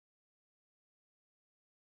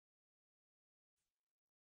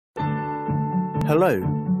Hello,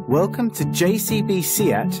 welcome to JCB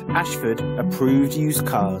Seat Ashford Approved Used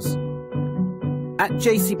Cars. At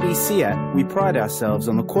JCB Seat, we pride ourselves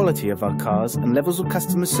on the quality of our cars and levels of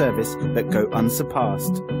customer service that go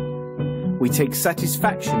unsurpassed. We take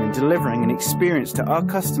satisfaction in delivering an experience to our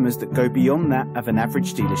customers that go beyond that of an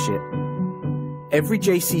average dealership. Every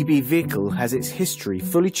JCB vehicle has its history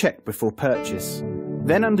fully checked before purchase,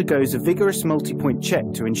 then undergoes a vigorous multi-point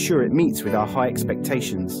check to ensure it meets with our high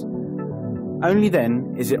expectations. Only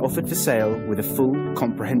then is it offered for sale with a full,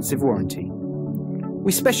 comprehensive warranty.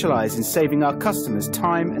 We specialise in saving our customers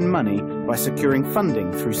time and money by securing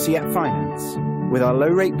funding through Seat Finance. With our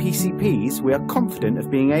low-rate PCPs, we are confident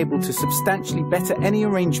of being able to substantially better any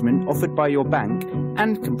arrangement offered by your bank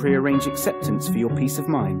and can pre-arrange acceptance for your peace of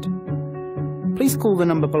mind. Please call the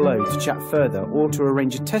number below to chat further or to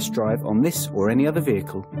arrange a test drive on this or any other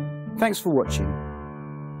vehicle. Thanks for watching.